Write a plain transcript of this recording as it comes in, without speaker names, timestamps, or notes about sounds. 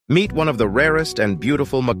Meet one of the rarest and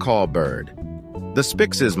beautiful macaw bird. The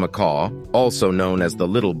Spix's macaw, also known as the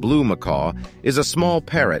little blue macaw, is a small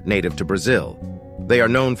parrot native to Brazil. They are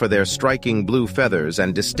known for their striking blue feathers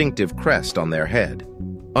and distinctive crest on their head.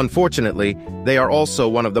 Unfortunately, they are also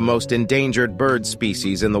one of the most endangered bird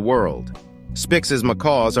species in the world. Spix's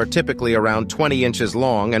macaws are typically around 20 inches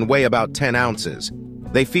long and weigh about 10 ounces.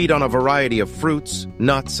 They feed on a variety of fruits,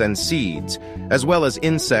 nuts, and seeds, as well as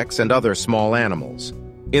insects and other small animals.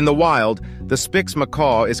 In the wild, the Spix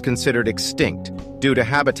macaw is considered extinct due to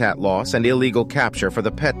habitat loss and illegal capture for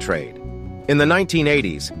the pet trade. In the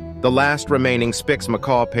 1980s, the last remaining Spix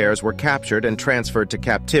macaw pairs were captured and transferred to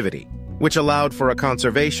captivity, which allowed for a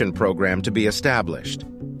conservation program to be established.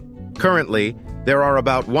 Currently, there are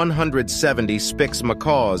about 170 Spix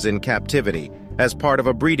macaws in captivity as part of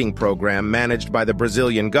a breeding program managed by the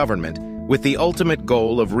Brazilian government with the ultimate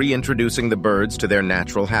goal of reintroducing the birds to their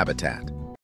natural habitat.